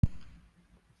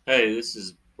Hey, this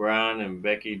is Brian and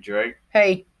Becky Drake.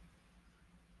 Hey,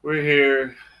 We're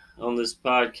here on this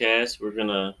podcast. We're going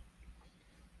to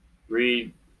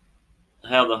read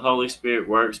How the Holy Spirit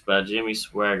Works by Jimmy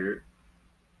Swaggart.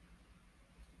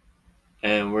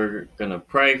 And we're going to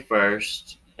pray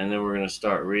first, and then we're going to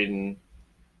start reading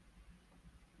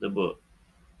the book.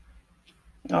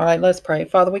 all right, let's pray.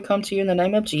 Father, we come to you in the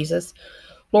name of Jesus.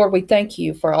 Lord, we thank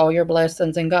you for all your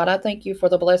blessings. And God, I thank you for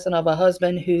the blessing of a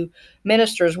husband who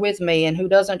ministers with me and who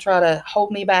doesn't try to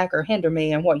hold me back or hinder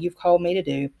me in what you've called me to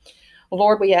do.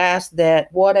 Lord, we ask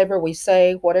that whatever we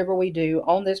say, whatever we do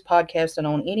on this podcast and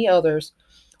on any others,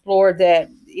 Lord, that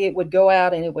it would go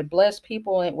out and it would bless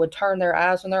people and it would turn their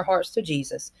eyes and their hearts to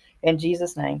Jesus. In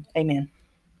Jesus' name, amen.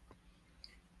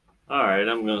 All right,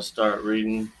 I'm going to start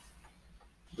reading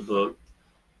the book.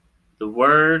 The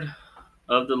Word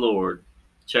of the Lord,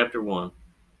 Chapter 1.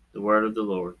 The Word of the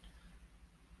Lord.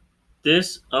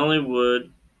 This only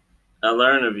would I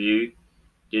learn of you.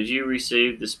 Did you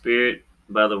receive the Spirit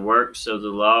by the works of the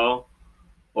law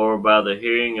or by the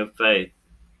hearing of faith?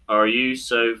 Are you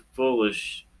so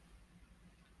foolish?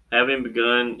 Having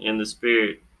begun in the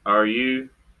Spirit, are you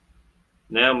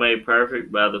now made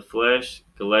perfect by the flesh?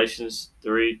 Galatians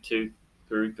 3:2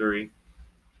 through 3.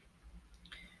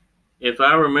 If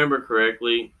I remember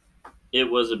correctly, it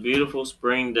was a beautiful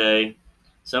spring day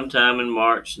sometime in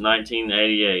March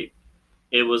 1988.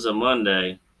 It was a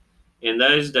Monday. In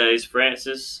those days,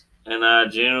 Francis and I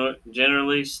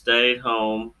generally stayed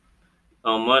home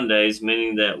on Mondays,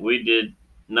 meaning that we did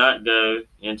not go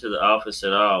into the office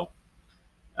at all.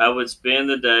 I would spend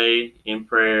the day in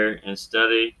prayer and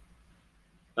study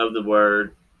of the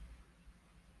Word,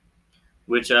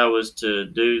 which I was to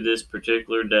do this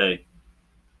particular day.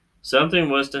 Something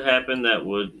was to happen that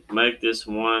would make this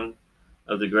one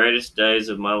of the greatest days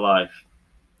of my life,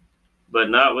 but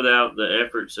not without the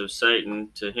efforts of Satan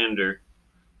to hinder,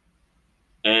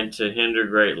 and to hinder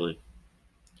greatly.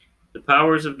 The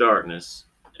powers of darkness.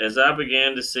 As I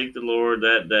began to seek the Lord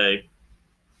that day,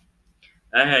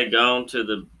 I had gone to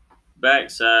the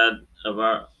backside of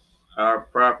our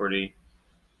property.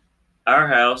 Our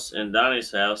house and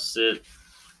Donnie's house sit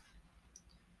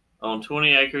on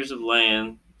 20 acres of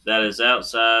land that is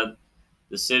outside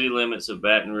the city limits of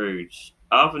Baton Rouge.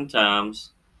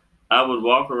 Oftentimes, I would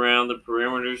walk around the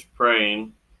perimeters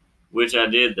praying, which I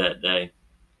did that day.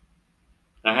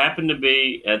 I happened to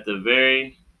be at the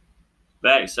very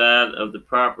backside of the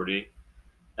property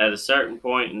at a certain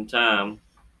point in time.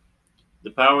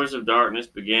 The powers of darkness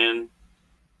began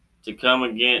to come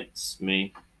against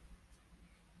me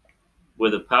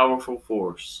with a powerful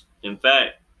force. In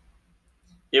fact,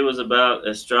 it was about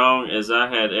as strong as I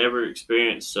had ever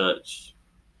experienced such.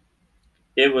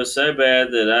 It was so bad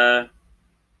that I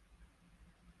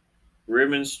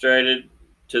remonstrated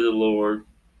to the Lord.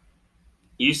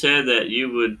 You said that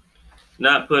you would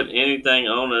not put anything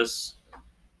on us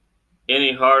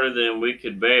any harder than we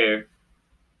could bear,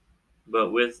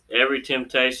 but with every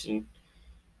temptation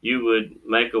you would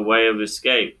make a way of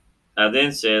escape. I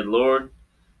then said, Lord,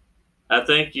 I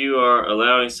think you are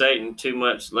allowing Satan too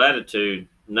much latitude.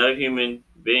 No human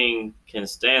being can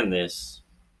stand this.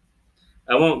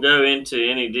 I won't go into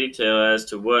any detail as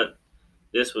to what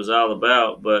this was all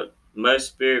about, but most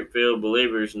spirit filled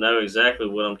believers know exactly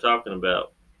what I'm talking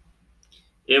about.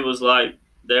 It was like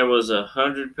there was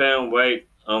 100-pound weight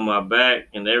on my back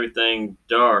and everything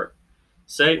dark.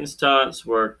 Satan's taunts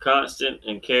were constant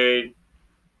and carried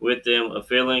with them a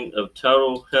feeling of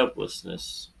total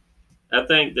helplessness. I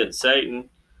think that Satan,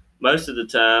 most of the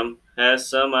time, has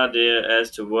some idea as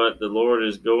to what the Lord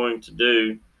is going to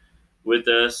do with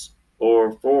us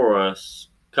or for us.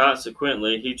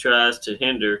 Consequently, he tries to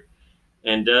hinder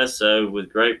and does so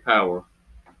with great power.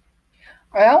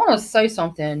 I want to say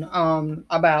something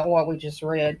about what we just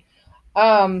read.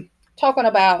 Talking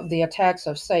about the attacks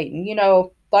of Satan,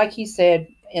 like he said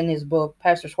in his book,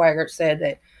 Pastor Swaggart said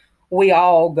that we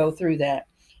all go through that.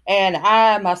 And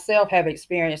I myself have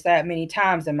experienced that many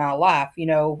times in my life.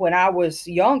 When I was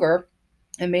younger,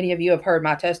 and many of you have heard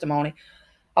my testimony,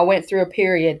 I went through a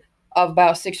period of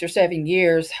about 6 or 7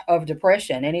 years of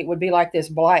depression. And it would be like this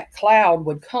black cloud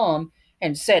would come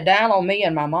and set down on me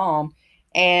and my mom,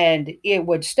 and it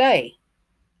would stay,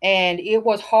 and it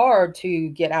was hard to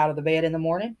get out of the bed in the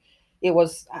morning.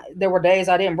 There were days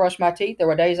I didn't brush my teeth. There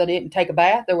were days I didn't take a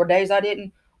bath. There were days I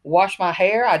didn't wash my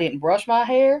hair. I didn't brush my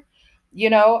hair.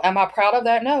 Am I proud of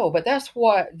that? No, but that's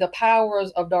what the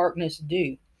powers of darkness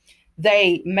do.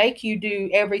 They make you do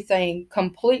everything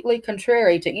completely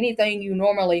contrary to anything you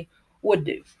normally would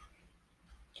do.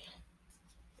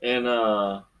 And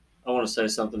I want to say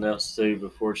something else too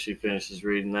before she finishes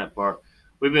reading that part.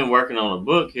 we've been working on a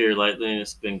book here lately,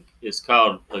 and it's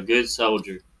called A Good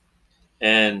Soldier,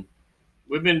 and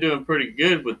we've been doing pretty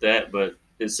good with that. But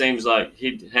it seems like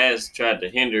he has tried to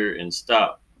hinder and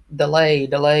stop Delay.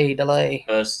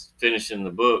 us finishing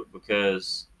the book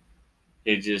because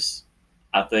he just,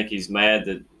 I think he's mad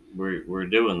that we're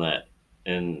doing that,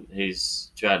 and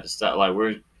he's tried to stop. Like,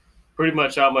 we're pretty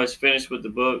much almost finished with the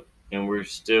book, and we're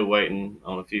still waiting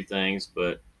on a few things,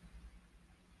 but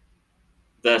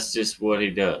that's just what he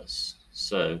does.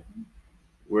 So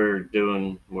we're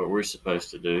doing what we're supposed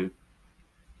to do,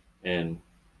 and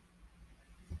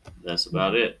that's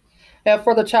about it. Now,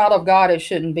 for the child of God, it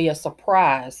shouldn't be a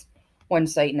surprise when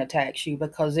Satan attacks you,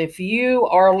 because if you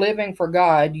are living for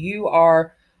God, you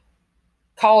are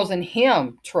causing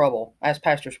him trouble, as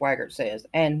Pastor Swaggart says.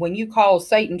 And when you cause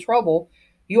Satan trouble,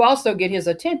 you also get his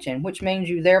attention, which means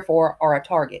you therefore are a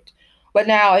target. But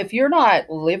now, if you're not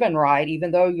living right, even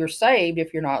though you're saved,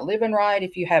 if you're not living right,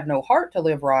 if you have no heart to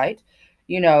live right,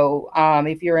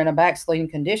 if you're in a backsliding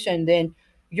condition, then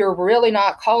you're really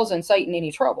not causing Satan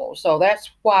any trouble. So that's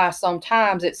why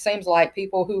sometimes it seems like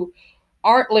people who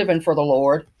aren't living for the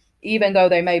Lord, even though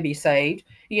they may be saved,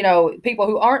 people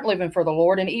who aren't living for the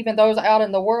Lord, and even those out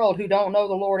in the world who don't know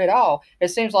the Lord at all, it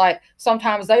seems like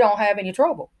sometimes they don't have any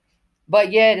trouble.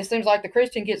 But yet it seems like the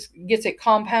Christian gets it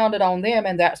compounded on them,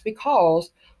 and that's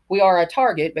because we are a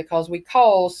target, because we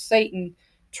cause Satan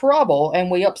trouble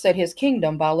and we upset his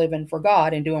kingdom by living for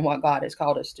God and doing what God has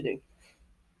called us to do.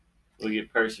 We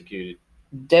get persecuted.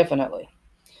 Definitely.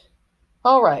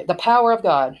 All right, the power of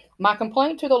God. My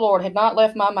complaint to the Lord had not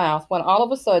left my mouth when all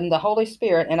of a sudden the Holy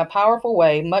Spirit, in a powerful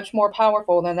way, much more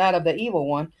powerful than that of the evil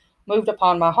one, moved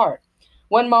upon my heart.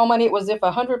 One moment it was as if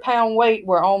 100-pound weight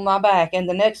were on my back, and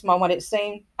the next moment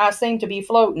I seemed to be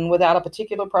floating without a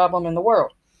particular problem in the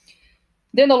world.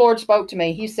 Then the Lord spoke to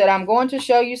me. He said, I'm going to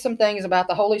show you some things about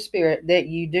the Holy Spirit that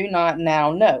you do not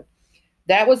now know.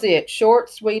 That was it,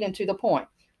 short, sweet, and to the point.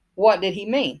 What did he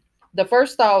mean? The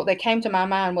first thought that came to my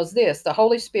mind was this: the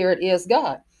Holy Spirit is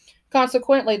God.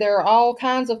 Consequently, there are all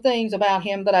kinds of things about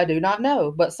him that I do not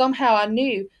know, but somehow I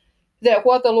knew that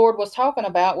what the Lord was talking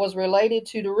about was related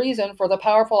to the reason for the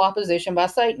powerful opposition by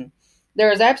Satan.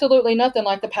 There is absolutely nothing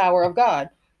like the power of God.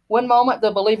 One moment,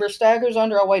 the believer staggers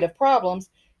under a weight of problems,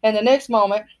 and the next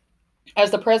moment,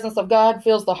 as the presence of God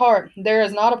fills the heart, there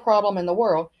is not a problem in the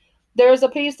world. There is a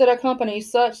peace that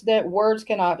accompanies such that words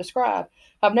cannot describe.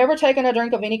 I've never taken a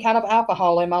drink of any kind of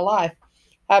alcohol in my life.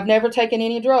 I've never taken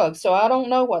any drugs, so I don't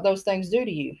know what those things do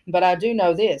to you. But I do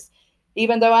know this.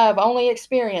 Even though I have only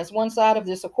experienced one side of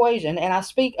this equation, and I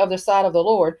speak of the side of the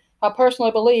Lord, I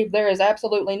personally believe there is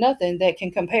absolutely nothing that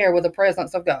can compare with the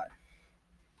presence of God.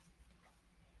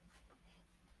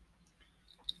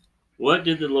 What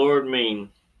did the Lord mean?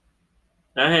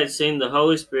 I had seen the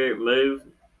Holy Spirit move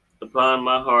upon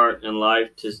my heart and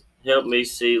life to help me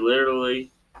see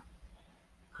literally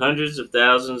hundreds of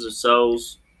thousands of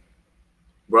souls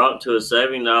brought to a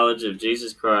saving knowledge of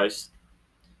Jesus Christ,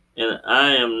 and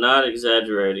I am not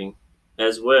exaggerating.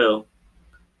 As well,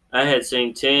 I had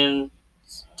seen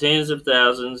tens of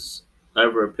thousands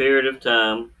over a period of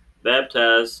time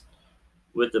baptized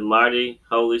with the mighty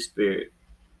Holy Spirit.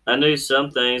 I knew some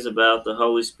things about the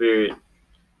Holy Spirit.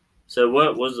 So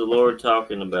what was the Lord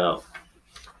talking about?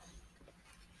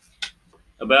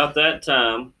 About that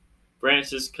time,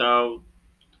 Francis called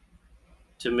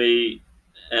to me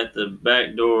at the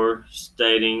back door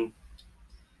stating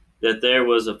that there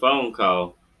was a phone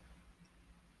call.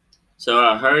 So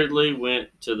I hurriedly went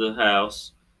to the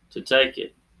house to take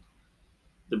it.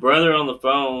 The brother on the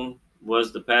phone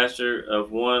was the pastor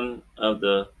of one of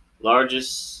the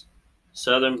largest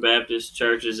Southern Baptist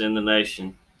churches in the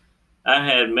nation. I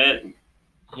had met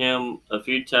him a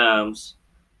few times,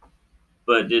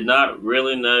 but did not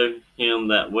really know him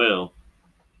that well.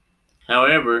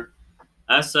 However,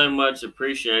 I so much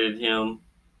appreciated him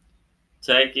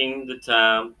taking the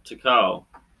time to call.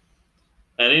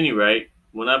 At any rate,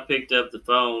 when I picked up the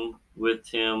phone with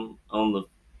him on the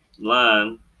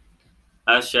line,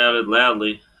 I shouted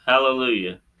loudly,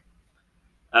 "Hallelujah."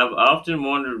 I've often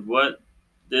wondered what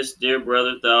this dear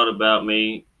brother thought about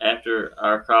me after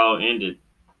our call ended.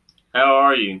 "How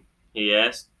are you?" he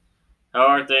asked. "How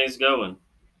are things going?"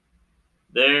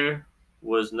 There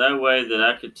was no way that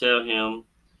I could tell him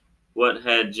what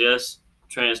had just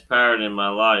transpired in my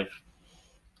life,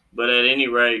 but at any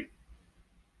rate,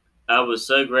 I was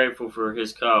so grateful for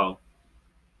his call.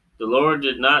 The Lord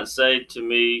did not say to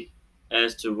me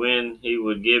as to when he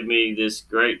would give me this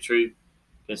great truth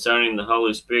concerning the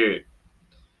Holy Spirit.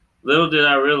 Little did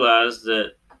I realize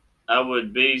that I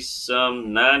would be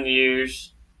some 9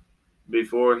 years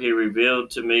before he revealed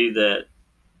to me that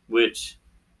which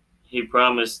he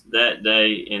promised that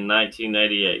day in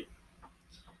 1988.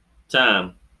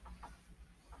 Time.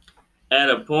 At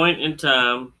a point in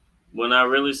time when I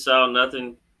really saw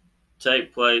nothing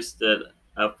take place that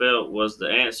I felt was the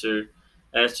answer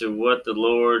as to what the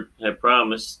Lord had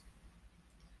promised,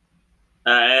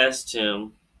 I asked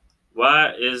him,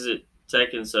 "Why is it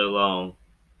taking so long?"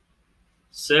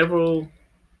 Several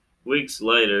weeks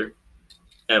later,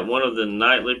 at one of the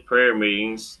nightly prayer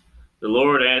meetings, the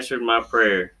Lord answered my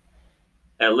prayer.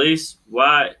 At least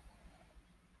why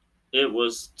it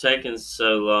was taking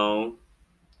so long,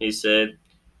 he said.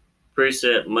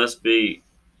 Precept must be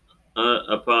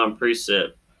upon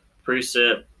precept,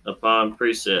 precept upon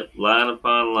precept, line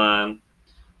upon line,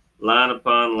 line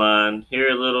upon line,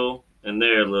 here a little and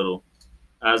there a little.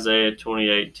 Isaiah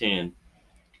 28:10.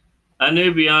 I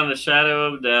knew beyond a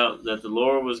shadow of doubt that the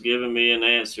Lord was giving me an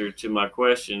answer to my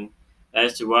question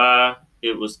as to why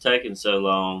it was taking so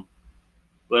long,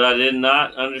 but I did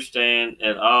not understand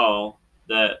at all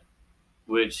that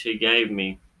which He gave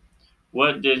me.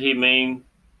 What did He mean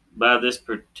by this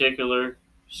particular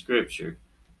scripture?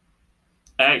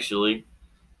 Actually,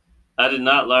 I did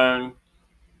not learn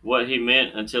what He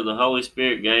meant until the Holy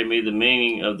Spirit gave me the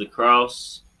meaning of the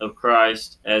cross of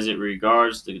Christ as it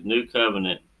regards the new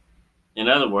covenant. In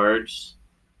other words,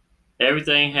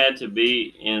 everything had to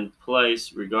be in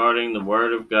place regarding the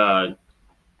Word of God.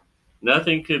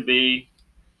 Nothing could be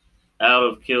out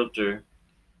of kilter.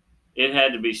 It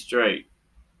had to be straight.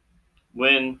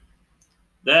 When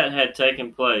that had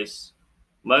taken place,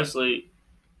 mostly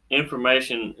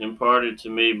information imparted to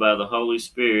me by the Holy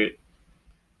Spirit,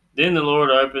 then the Lord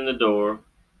opened the door,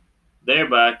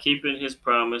 thereby keeping His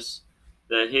promise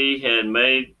that He had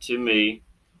made to me,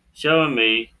 showing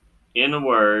me in the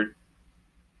Word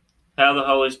how the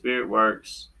Holy Spirit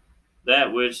works,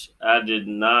 that which I did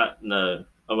not know.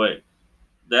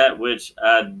 That which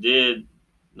I did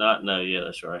not know. Yeah,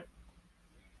 that's right.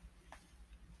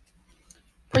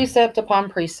 Precept upon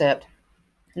precept.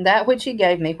 That which he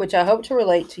gave me, which I hope to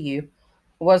relate to you,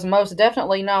 was most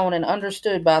definitely known and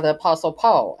understood by the Apostle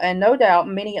Paul, and no doubt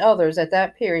many others at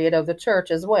that period of the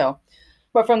church as well.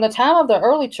 But from the time of the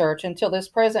early church until this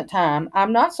present time,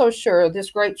 I'm not so sure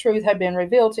this great truth had been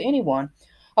revealed to anyone.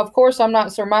 Of course, I'm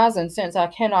not surmising since I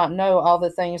cannot know all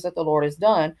the things that the Lord has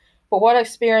done, but what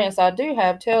experience I do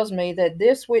have tells me that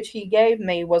this which he gave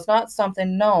me was not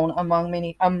something known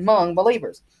among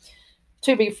believers.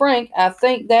 To be frank, I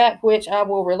think that which I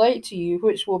will relate to you,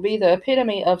 which will be the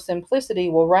epitome of simplicity,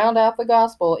 will round out the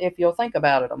gospel if you'll think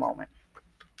about it a moment.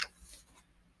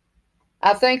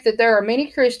 I think that there are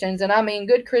many Christians, and I mean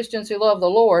good Christians who love the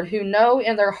Lord, who know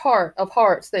in their heart of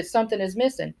hearts that something is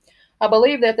missing. I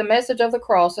believe that the message of the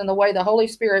cross and the way the Holy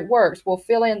Spirit works will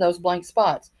fill in those blank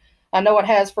spots. I know it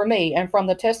has for me, and from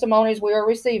the testimonies we are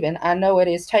receiving, I know it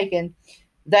is taken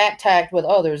that tact with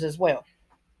others as well.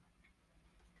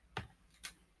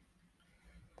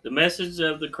 The message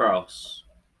of the cross.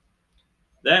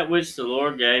 That which the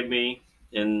Lord gave me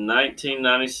in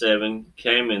 1997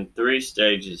 came in three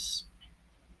stages.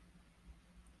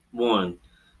 1.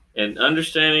 An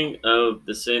understanding of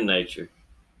the sin nature.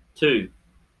 2.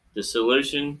 The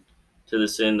solution to the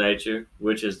sin nature,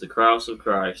 which is the cross of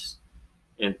Christ.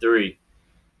 And 3.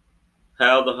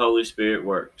 How the Holy Spirit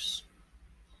works.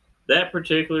 That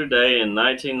particular day in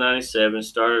 1997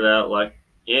 started out like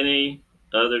any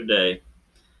other day.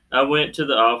 I went to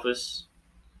the office,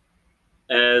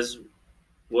 as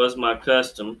was my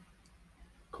custom,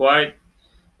 quite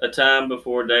a time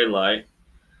before daylight.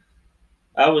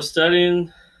 I was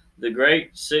studying the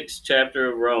great sixth chapter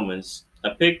of Romans. I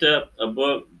picked up a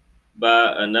book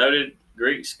by a noted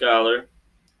Greek scholar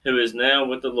who is now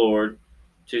with the Lord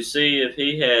to see if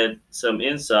he had some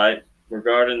insight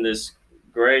regarding this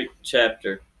great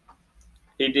chapter.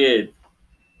 He did.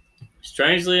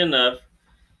 Strangely enough,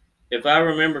 if I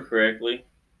remember correctly,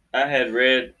 I had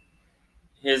read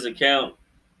his account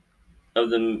of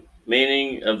the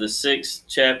meaning of the sixth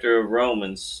chapter of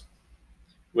Romans,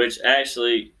 which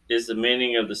actually is the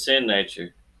meaning of the sin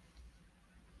nature.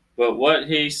 But what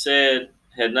he said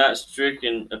had not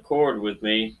stricken a chord with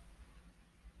me.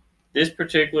 This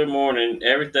particular morning,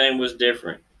 everything was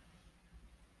different.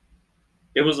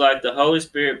 It was like the Holy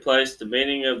Spirit placed the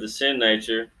meaning of the sin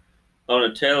nature on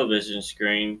a television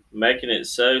screen, making it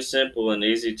so simple and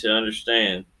easy to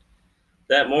understand.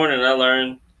 That morning, I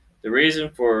learned the reason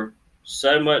for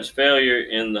so much failure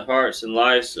in the hearts and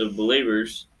lives of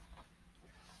believers,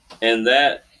 and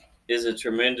that is a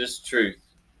tremendous truth.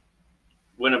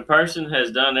 When a person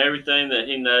has done everything that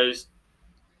he knows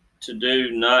to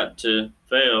do not to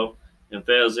fail and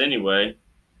fails anyway,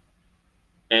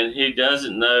 and he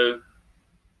doesn't know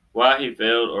why he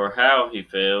failed, or how he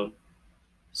failed.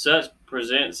 Such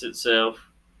presents itself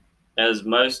as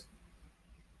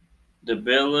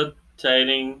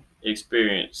debilitating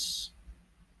experience,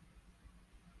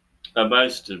 a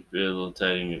most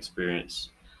debilitating experience.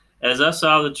 As I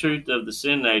saw the truth of the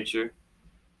sin nature,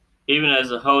 even as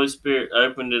the Holy Spirit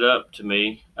opened it up to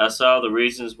me, I saw the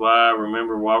reasons why. I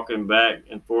remember walking back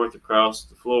and forth across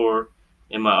the floor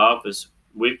in my office,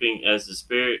 weeping as the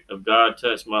Spirit of God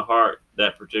touched my heart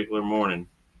that particular morning.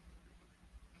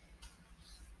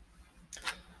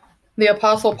 The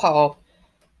Apostle Paul.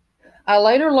 I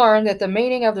later learned that the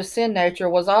meaning of the sin nature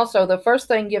was also the first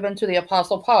thing given to the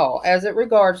Apostle Paul as it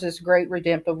regards this great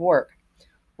redemptive work.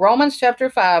 Romans chapter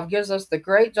 5 gives us the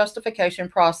great justification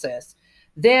process.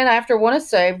 Then, after one is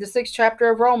saved, the 6th chapter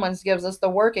of Romans gives us the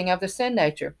working of the sin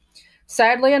nature.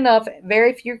 Sadly enough,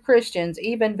 very few Christians,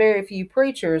 even very few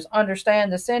preachers,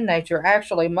 understand the sin nature,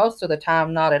 actually, most of the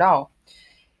time, not at all.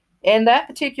 In that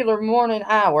particular morning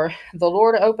hour, the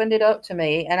Lord opened it up to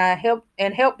me,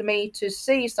 and helped me to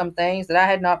see some things that I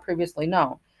had not previously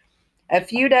known. A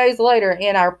few days later,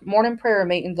 in our morning prayer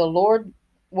meeting, the Lord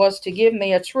was to give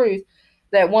me a truth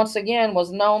that once again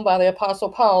was known by the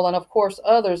Apostle Paul and, of course,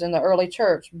 others in the early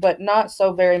church, but not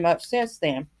so very much since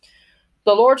then.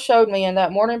 The Lord showed me in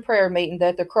that morning prayer meeting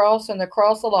that the cross and the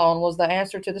cross alone was the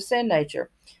answer to the sin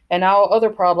nature and all other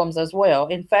problems as well.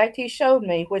 In fact, He showed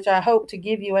me, which I hope to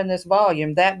give you in this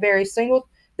volume, that every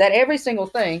single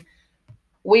thing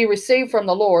we receive from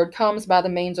the Lord comes by the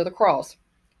means of the cross.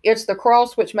 It's the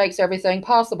cross which makes everything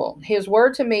possible. His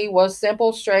word to me was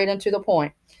simple, straight, and to the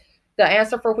point. The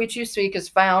answer for which you seek is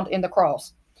found in the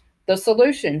cross. The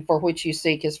solution for which you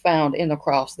seek is found in the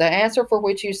cross. The answer for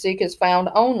which you seek is found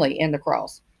only in the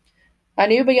cross. I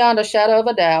knew beyond a shadow of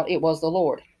a doubt it was the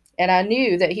Lord, and I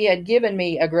knew that He had given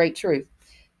me a great truth.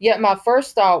 Yet my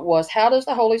first thought was, how does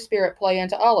the Holy Spirit play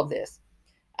into all of this?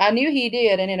 I knew He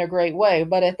did, and in a great way,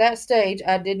 but at that stage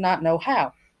I did not know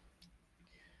how.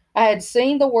 I had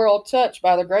seen the world touched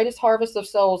by the greatest harvest of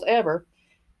souls ever,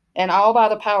 and all by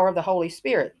the power of the Holy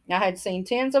Spirit. I had seen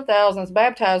tens of thousands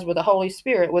baptized with the Holy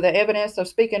Spirit with the evidence of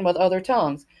speaking with other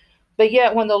tongues. But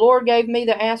yet, when the Lord gave me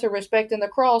the answer respecting the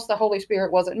cross, the Holy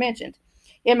Spirit wasn't mentioned.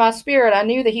 In my spirit, I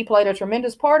knew that He played a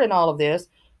tremendous part in all of this,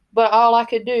 but all I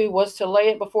could do was to lay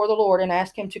it before the Lord and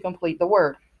ask Him to complete the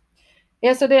word.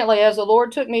 Incidentally, as the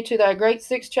Lord took me to that great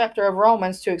 6th chapter of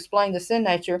Romans to explain the sin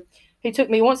nature, He took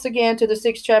me once again to the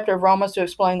 6th chapter of Romans to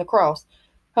explain the cross.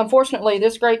 Unfortunately,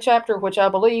 this great chapter, which I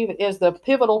believe is the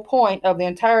pivotal point of the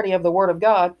entirety of the Word of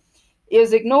God,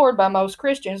 is ignored by most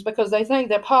Christians because they think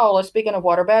that Paul is speaking of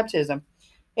water baptism.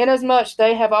 Inasmuch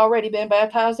they have already been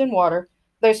baptized in water,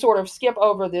 they sort of skip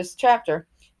over this chapter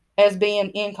as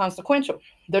being inconsequential.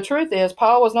 The truth is,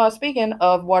 Paul was not speaking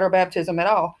of water baptism at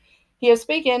all. He is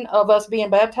speaking of us being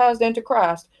baptized into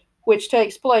Christ, which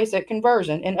takes place at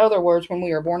conversion, in other words, when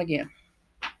we are born again.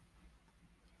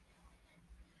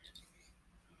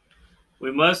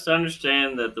 We must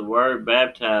understand that the word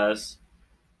baptize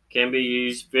can be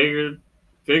used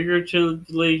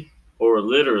figuratively or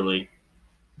literally.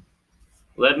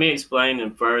 Let me explain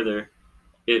it further.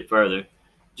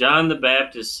 John the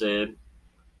Baptist said,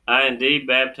 I indeed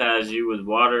baptize you with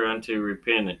water unto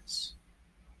repentance.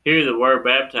 Here the word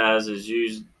baptize is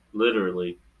used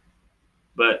literally.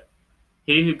 But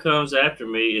he who comes after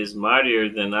me is mightier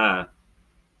than I,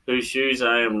 whose shoes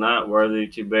I am not worthy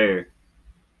to bear.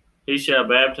 He shall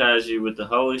baptize you with the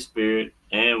Holy Spirit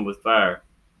and with fire.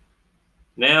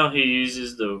 Now he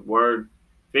uses the word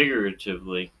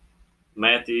figuratively.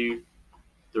 Matthew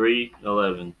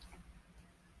 3:11.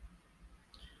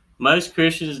 Most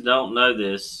Christians don't know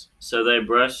this, so they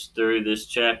brush through this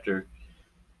chapter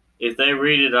if they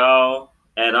read it all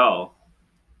at all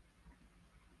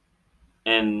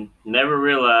and never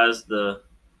realize the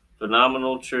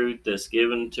phenomenal truth that's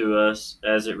given to us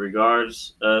as it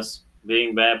regards us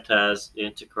being baptized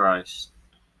into Christ.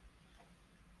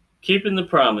 Keeping the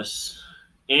promise,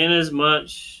 inasmuch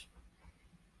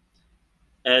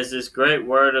as this great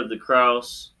word of the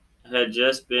cross had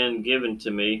just been given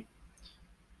to me,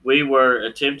 we were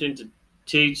attempting to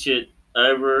teach it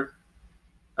over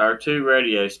our 2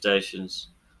 radio stations.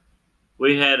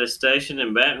 We had a station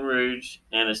in Baton Rouge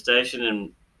and a station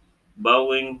in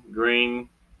Bowling Green,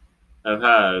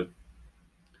 Ohio.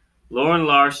 Lauren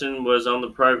Larson was on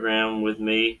the program with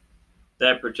me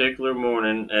that particular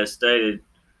morning. As stated,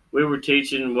 we were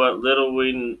teaching what little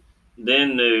we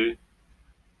then knew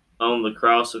on the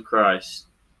cross of Christ.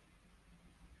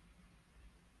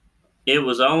 It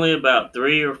was only about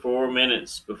 3 or 4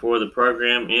 minutes before the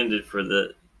program ended for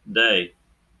the day,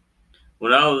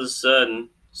 when all of a sudden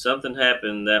something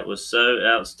happened that was so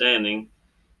outstanding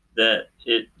that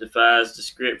it defies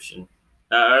description.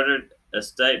 I uttered a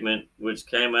statement which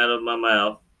came out of my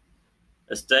mouth,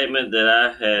 a statement that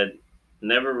I had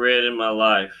never read in my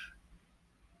life,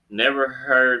 never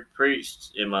heard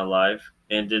preached in my life,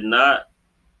 and did not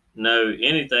know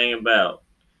anything about.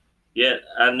 Yet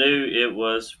I knew it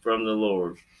was from the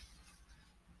Lord.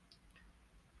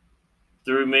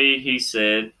 Through me, he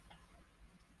said,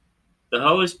 the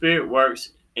Holy Spirit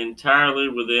works entirely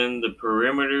within the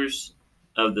perimeters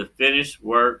of the finished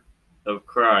work of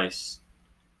Christ,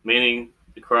 meaning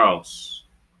the cross,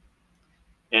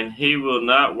 and he will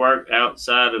not work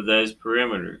outside of those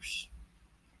perimeters.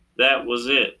 That was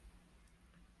it.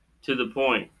 To the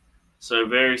point. So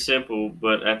very simple,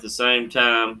 but at the same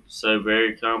time, so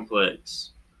very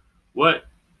complex. What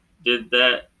did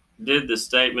the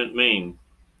statement mean?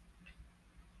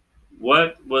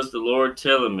 What was the Lord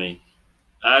telling me?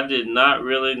 I did not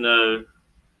really know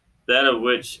that of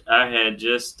which I had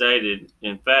just stated.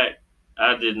 In fact,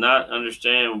 I did not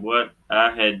understand what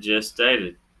I had just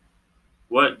stated.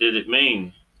 What did it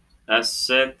mean? I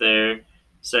sat there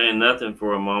saying nothing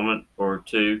for a moment or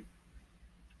two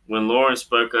when Lauren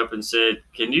spoke up and said,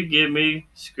 "Can you give me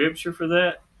scripture for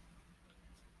that?"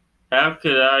 How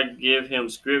could I give him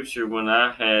scripture when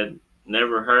I had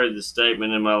never heard the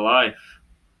statement in my life?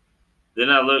 Then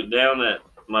I looked down at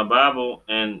my Bible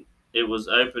and it was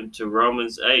open to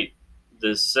Romans 8.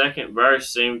 The second verse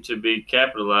seemed to be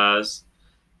capitalized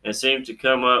and seemed to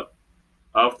come up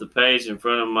off the page in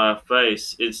front of my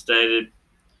face. It stated,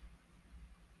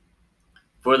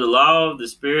 "For the law of the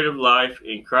Spirit of life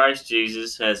in Christ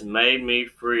Jesus has made me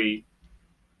free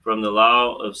from the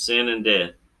law of sin and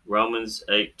death." Romans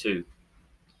 8:2.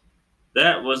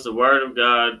 That was the word of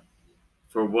God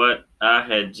for what I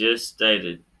had just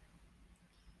stated.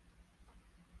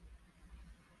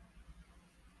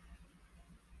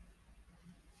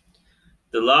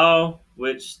 The law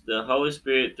which the Holy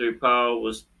Spirit through Paul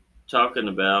was talking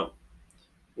about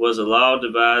was a law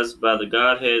devised by the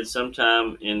Godhead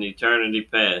sometime in eternity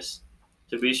past.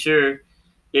 To be sure,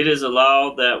 it is a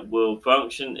law that will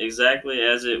function exactly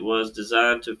as it was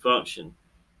designed to function.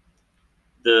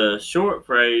 The short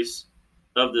phrase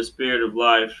of the Spirit of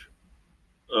life,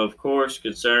 of course,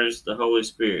 concerns the Holy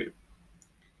Spirit.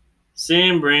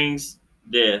 Sin brings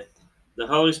death. The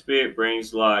Holy Spirit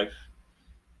brings life.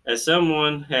 As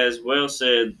someone has well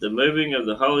said, the moving of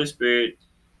the Holy Spirit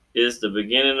is the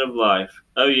beginning of life.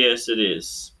 Oh, yes, it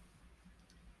is.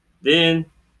 Then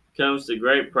comes the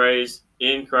great praise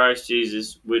in Christ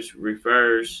Jesus, which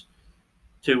refers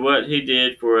to what he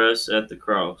did for us at the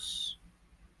cross.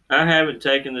 I haven't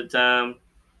taken the time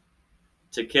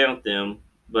to count them,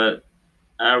 but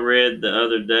I read the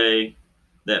other day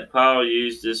that Paul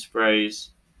used this phrase,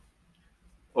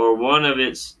 or one of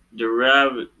its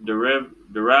derivatives,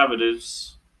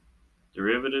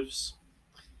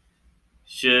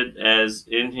 should, as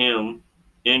in him,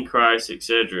 in Christ,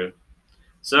 etc.,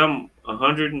 some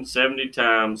 170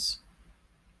 times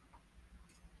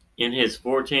in his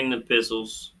 14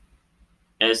 epistles.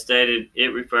 As stated,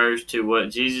 it refers to what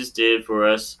Jesus did for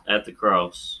us at the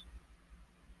cross.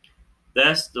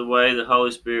 That's the way the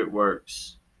Holy Spirit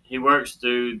works. He works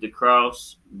through the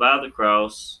cross, by the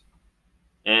cross,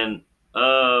 and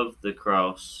of the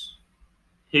cross.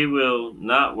 He will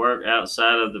not work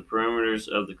outside of the perimeters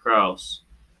of the cross.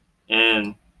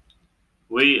 And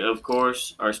we, of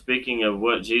course, are speaking of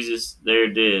what Jesus there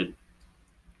did.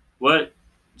 What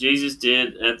Jesus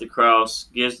did at the cross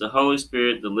gives the Holy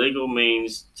Spirit the legal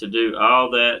means to do all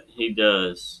that he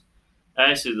does.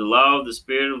 Actually, the law of the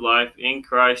Spirit of life in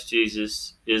Christ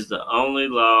Jesus is the only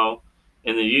law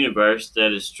in the universe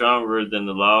that is stronger than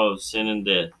the law of sin and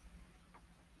death.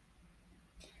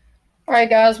 All right,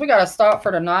 guys, we got to stop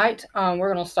for tonight.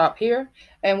 We're going to stop here,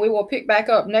 and we will pick back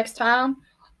up next time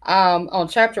on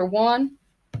chapter 1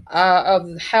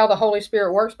 of How the Holy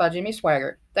Spirit Works by Jimmy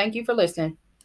Swaggart. Thank you for listening.